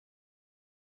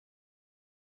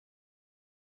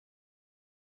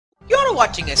You're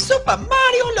watching a Super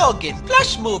Mario Logan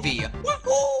plush movie.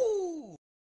 Woohoo!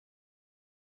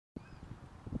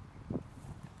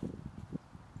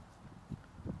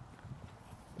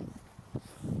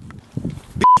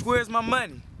 Bitch, where's my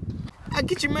money? I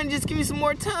get your money, just give me some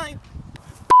more time.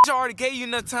 Bitch, I already gave you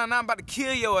enough time, now I'm about to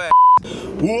kill your ass.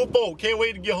 Ooh, folk, can't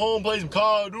wait to get home, play some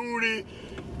Call of Duty.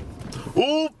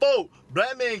 Ooh, folk,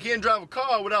 black man can't drive a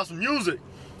car without some music.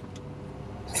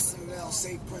 SML,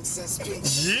 say Princess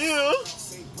Peach. Yeah.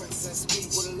 Say Princess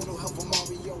Peach. With a little help from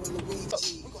Mario and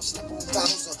Luigi. We gon' step on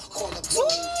Bowser, call up Woo!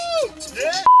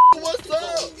 Yeah, what's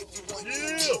up?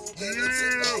 Yeah.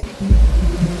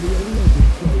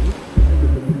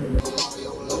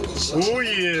 Oh,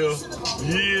 yeah.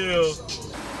 Yeah.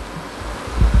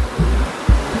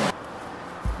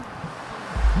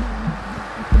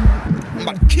 I'm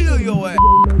about to kill your ass.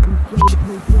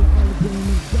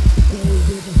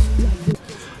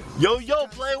 Yo,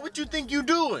 player, what you think you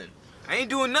doing? I ain't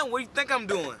doing nothing. What do you think I'm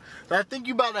doing? I think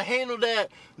you about to handle that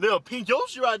little pink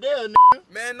Yoshi right there, nigga.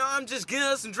 Man, no, I'm just getting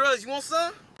her some drugs. You want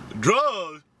some?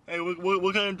 Drugs? Hey,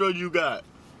 what kind of drugs you got?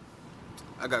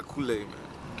 I got Kool-Aid, man.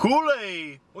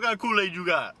 Kool-Aid? What kind of Kool-Aid you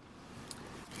got?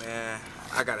 Man,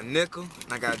 I got a nickel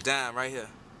and I got a dime right here.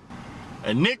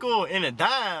 A nickel and a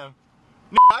dime?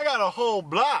 I got a whole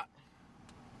block.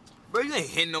 Bro, you ain't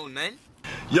hitting no nothing.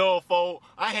 Yo, folk,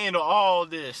 I handle all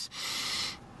this.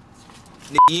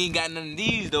 Nigga, you ain't got none of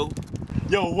these, though.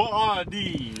 Yo, what are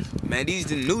these? Man, these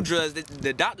the new drugs.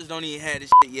 The doctors don't even have this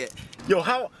shit yet. Yo,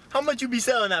 how much you be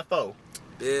selling that for?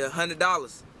 Yeah, $100.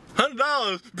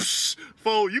 $100? Psh,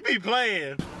 folk, you be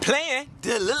playing. Playing?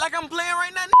 Does it look like I'm playing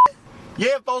right now, nigga?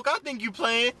 Yeah, folk, I think you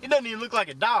playing. It doesn't even look like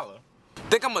 $1.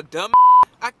 Think I'm a dumb?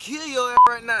 I kill your ass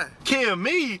right now. Kill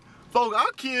me? Folk,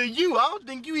 I'll kill you. I don't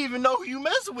think you even know who you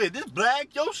messing with. This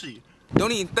Black Yoshi.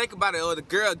 Don't even think about it or the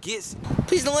girl gets.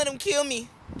 Please don't let him kill me.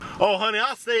 Oh, honey,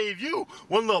 I'll save you.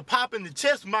 One little pop in the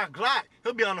chest with my Glock.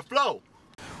 He'll be on the floor.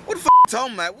 What the f you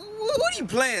talking about? What are you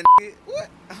playing, nigga? What?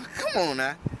 Oh, come on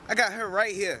now. I got her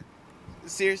right here.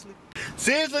 Seriously?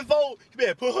 Seriously, folks? You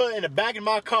better put her in the back of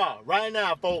my car right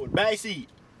now, folks. Back seat.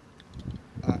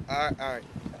 Alright.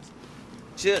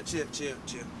 Chill.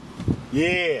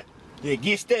 Yeah,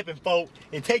 get stepping, folks.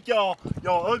 And take y'all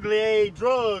ugly ass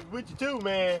drugs with you too,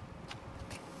 man.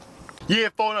 Yeah,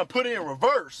 folks, now put it in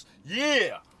reverse.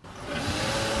 Yeah.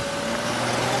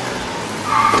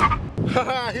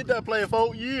 Haha, hit that player,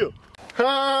 folks. Yeah.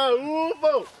 Ha, ooh,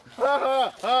 folks.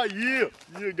 Ha, yeah.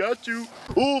 Yeah, got you.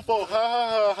 Ooh, folks.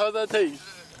 Ha, how's that taste?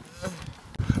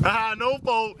 No,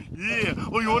 folks. Yeah.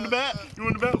 Oh, you want the bat?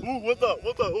 Ooh, what's up?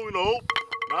 Oh, no.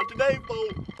 Not today,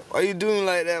 folks. Why you doing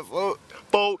like that, folks?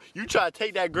 Folks, you try to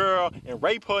take that girl and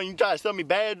rape her and you try to sell me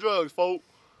bad drugs, folks.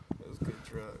 Those good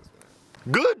drugs,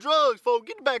 man. Good drugs, folks.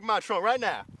 Get the back of my trunk right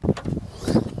now.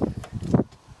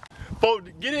 Folks,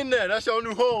 get in there. That's your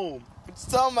new home. What you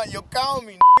talking about? You call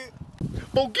me, nigga.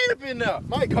 Folks, get up in there.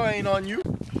 My car ain't on you.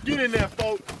 Get in there,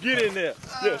 folks. Get in there.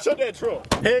 Yeah, shut that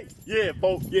trunk. Hey, yeah,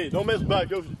 folks. Yeah, don't mess with Black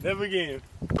Yoshi. Never again.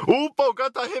 Ooh, folks, I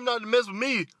thought him not to mess with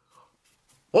me.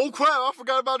 Oh, crap. I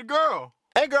forgot about the girl.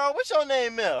 Hey, girl, what's your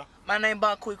name, Mel? My name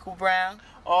Bob Quickle Brown.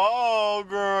 Oh,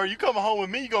 girl, you coming home with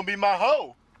me, you gonna be my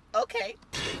hoe. Okay.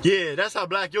 Yeah, that's how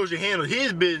Black Yoshi handles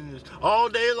his business. All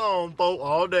day long, folks,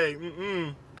 all day.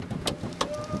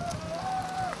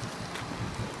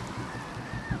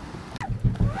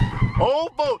 Oh,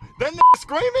 folks, that nigga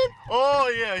screaming? Oh,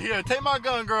 yeah, here, take my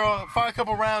gun, girl. Fire a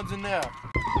couple rounds in there.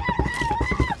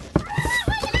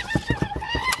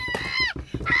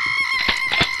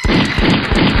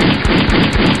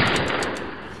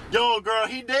 Yo, girl,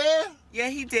 he dead? Yeah,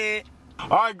 he did. All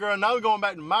right, girl, now we're going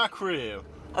back to my crib.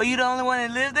 Oh, you the only one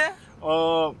that lives there?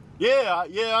 Yeah,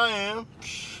 I am.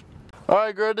 All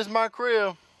right, girl, this is my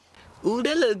crib. Ooh,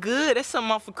 that look good. That's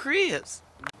something off of Cribs.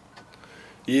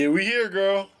 Yeah, we here,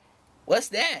 girl. What's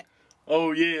that?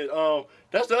 Oh, yeah,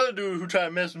 that's the other dude who tried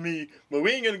to mess with me, but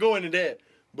we ain't gonna go into that.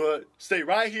 But stay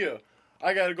right here.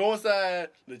 I gotta go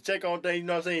inside to check on things, you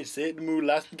know what I'm saying? Set the mood,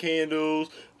 light some candles,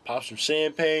 pop some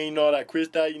champagne, all that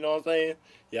crystal, you know what I'm saying?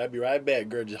 Yeah, I'll be right back,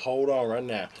 girl. Just hold on right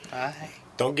now. Alright.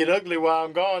 Don't get ugly while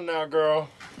I'm gone now, girl.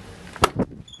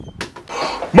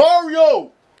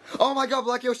 Mario! Oh my God,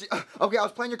 Black Yoshi. Okay, I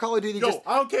was playing your Call of Duty. Yo,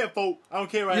 I don't care, folks. I don't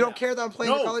care right now. You don't care that I'm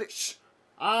playing your Call of Duty? Shh.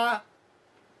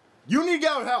 You need to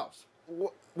get out of the house.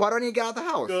 Why do I need to get out of the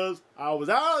house? Because I was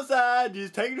outside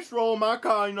just taking a stroll in my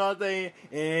car, you know what I'm saying?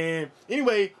 And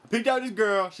anyway, I picked out this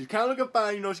girl. She's kind of looking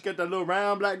fine, you know. She got that little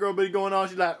round black girl booty going on.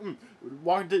 She's like,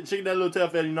 walking, shaking that little tail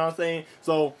feather, you know what I'm saying?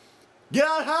 So, get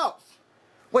out of the house.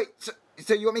 Wait,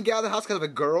 so you want me to get out of the house because of a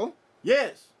girl?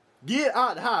 Yes. Get out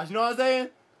of the house, you know what I'm saying?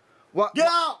 What? Get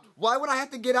out! Why would I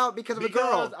have to get out because of a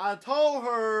girl? Because I told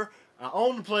her I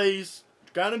own the place.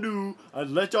 Kinda do. I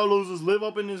let y'all losers live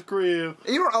up in this crib.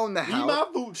 You don't own the Eat house. my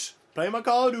boots. Play my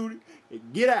Call of Duty. And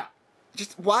get out.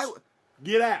 Just why?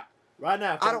 Get out. Right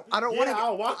now. I don't want to.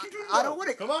 I'll walk you to the I door. don't want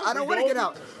to. Come on. I don't want to get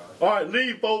out. All right,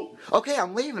 leave, folks. Okay,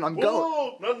 I'm leaving. I'm going.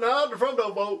 Whoa, no, the front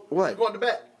door, folks. What? Go out the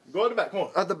back. Go out the back. Come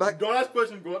on. At the back? Don't ask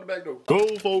questions. Go out the back door. Go,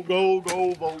 folks. Go,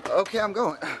 folks. Okay, I'm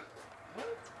going.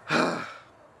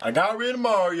 I got rid of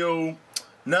Mario.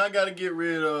 Now I gotta get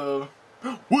rid of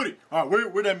Woody. All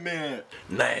right, where that man at?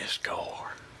 NASCAR.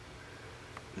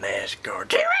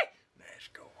 Jerry.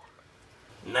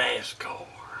 NASCAR.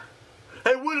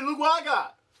 Hey, Woody, look what I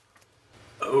got.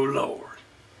 Oh Lord,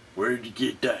 where'd you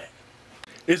get that?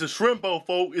 It's a shrimpo,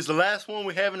 folk. It's the last one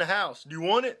we have in the house. Do you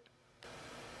want it?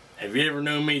 Have you ever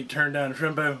known me to turn down a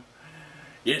shrimpo?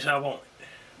 Yes, I want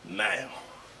it. Now.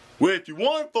 Well, if you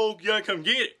want it, folk, you gotta come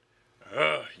get it.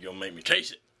 You gonna make me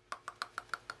taste it.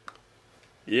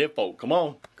 Yeah, folk, come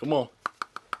on. I'm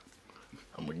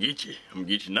gonna get you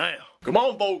now. Come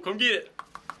on, folk, come get it.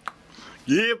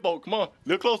 Yeah, folk, come on, a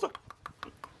little closer.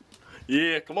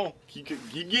 Yeah, come on, keep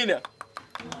getting it.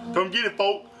 Come get it,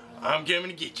 folk. I'm coming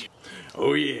to get you.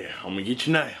 Oh yeah, I'm gonna get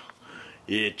you now.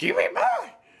 Yeah, give me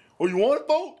mine. Oh, you want it,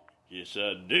 folk? Yes,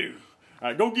 I do. All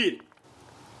right, go get it.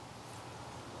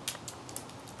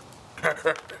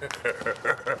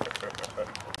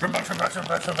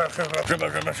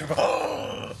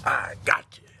 Oh, I got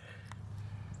you.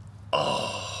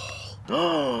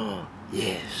 Oh,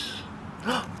 yes.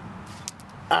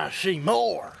 I see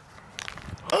more.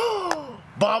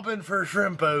 Bobbing for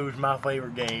shrimpo is my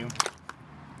favorite game.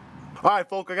 Alright,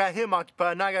 folk, I got him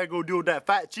occupied. Now I gotta go deal with that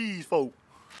fat cheese, folk.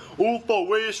 Oh, folk,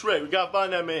 where's Shrek? We gotta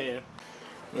find that man.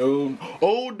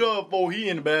 Old Dub, folk, he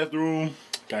in the bathroom.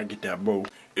 Gotta get that bro.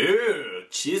 Ew,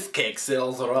 cheesecake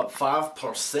sales are up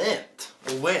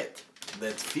 5%. Wait,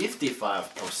 that's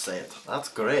 55%. That's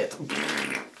great.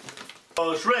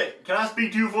 Shrek, can I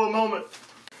speak to you for a moment?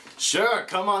 Sure,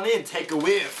 come on in, take a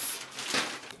whiff.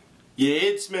 Yeah,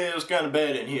 it smells kind of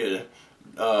bad in here.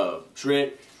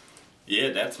 Shrek. Yeah,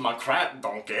 that's my crap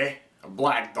donkey. A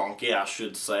black donkey, I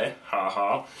should say.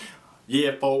 Haha.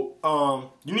 Yeah, folk,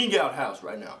 you need to get out of the house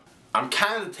right now. I'm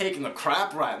kind of taking a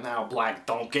crap right now, black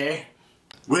donkey.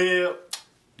 Well,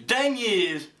 the thing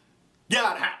is, get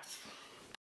out of the house.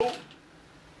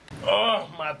 Oh,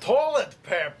 my toilet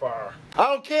paper.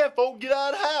 I don't care, folk, get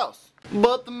out of the house.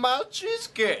 But my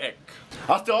cheesecake.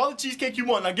 I'll steal all the cheesecake you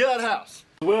want, now get out of the house.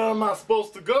 Where am I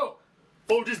supposed to go?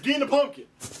 Folk, just get in the pumpkin.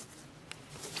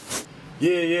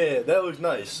 Yeah, that looks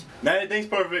nice. Now everything's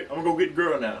perfect. I'm gonna go get the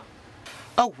girl now.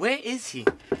 Oh, where is he?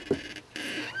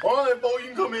 Alright, folk, you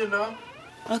can come in now.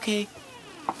 Okay.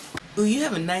 Ooh, you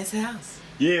have a nice house.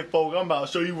 Yeah, folk, I'm about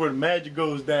to show you where the magic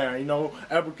goes down, you know,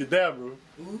 abracadabra.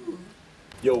 Ooh.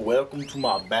 Yo, welcome to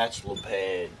my bachelor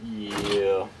pad.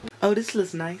 Yeah. Oh, this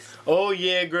looks nice. Oh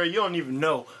yeah, girl, you don't even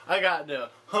know. I got the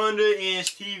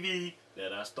 100-inch TV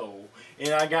that I stole, and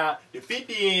I got the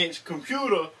 50-inch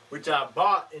computer, which I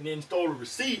bought and then stole a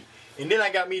receipt, and then I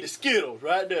got me the Skittles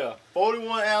right there.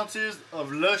 41 ounces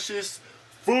of luscious,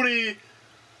 fruity,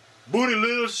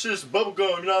 bootylicious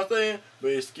bubblegum, you know what I'm saying?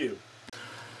 But it's Skittles.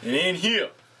 And in here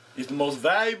is the most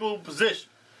valuable possession,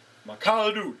 my Call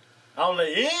of Duty. I don't let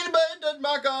anybody touch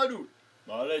my Call of Duty.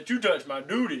 I'll let you touch my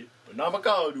duty, but not my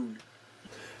Call of Duty.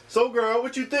 So girl,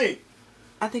 what you think?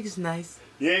 I think it's nice.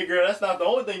 Yeah, girl, that's not the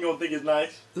only thing you're gonna think is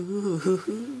nice.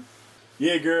 Ooh.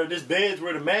 Yeah, girl, this bed's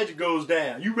where the magic goes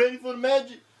down. You ready for the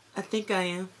magic? I think I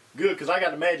am. Good, because I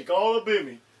got the magic all up in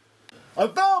me. I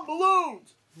found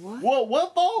balloons! What?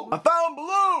 What, folk? I found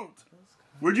balloons!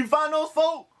 Where'd you find those,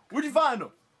 folk? Where'd you find them?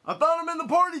 I found them in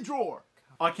the party drawer.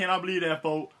 I cannot believe that,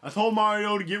 folk. I told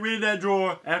Mario to get rid of that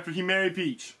drawer after he married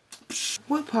Peach.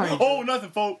 What party? Oh, nothing,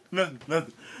 folk.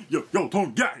 Nothing. Yo,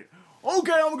 Tony, get here.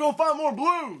 Okay, I'm gonna go find more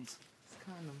balloons.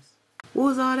 Condoms. What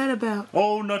was all that about?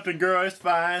 Oh, nothing, girl. It's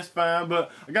fine,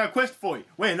 but I got a question for you.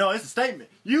 Wait, no, it's a statement.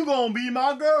 You gonna be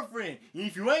my girlfriend. And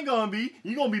if you ain't gonna be,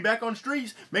 you gonna be back on the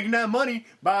streets making that money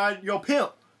by your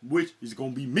pimp, which is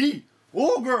gonna be me.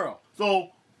 Oh, girl. So,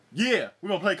 yeah, we're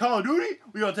gonna play Call of Duty.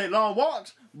 We're gonna take long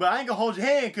walks, but I ain't gonna hold your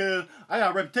hand because I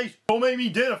got a reputation. Don't make me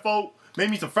dinner, folk. Make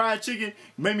me some fried chicken.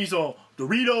 Make me some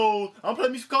Doritos. I'm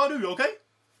playing me some Call of Duty, okay?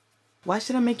 Why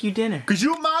should I make you dinner? Cause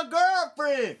you my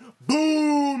girlfriend.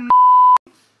 Boom.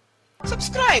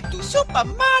 Subscribe to Super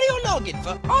Mario Logan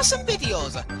for awesome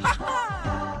videos.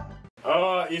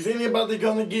 Is anybody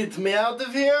gonna get me out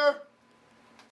of here?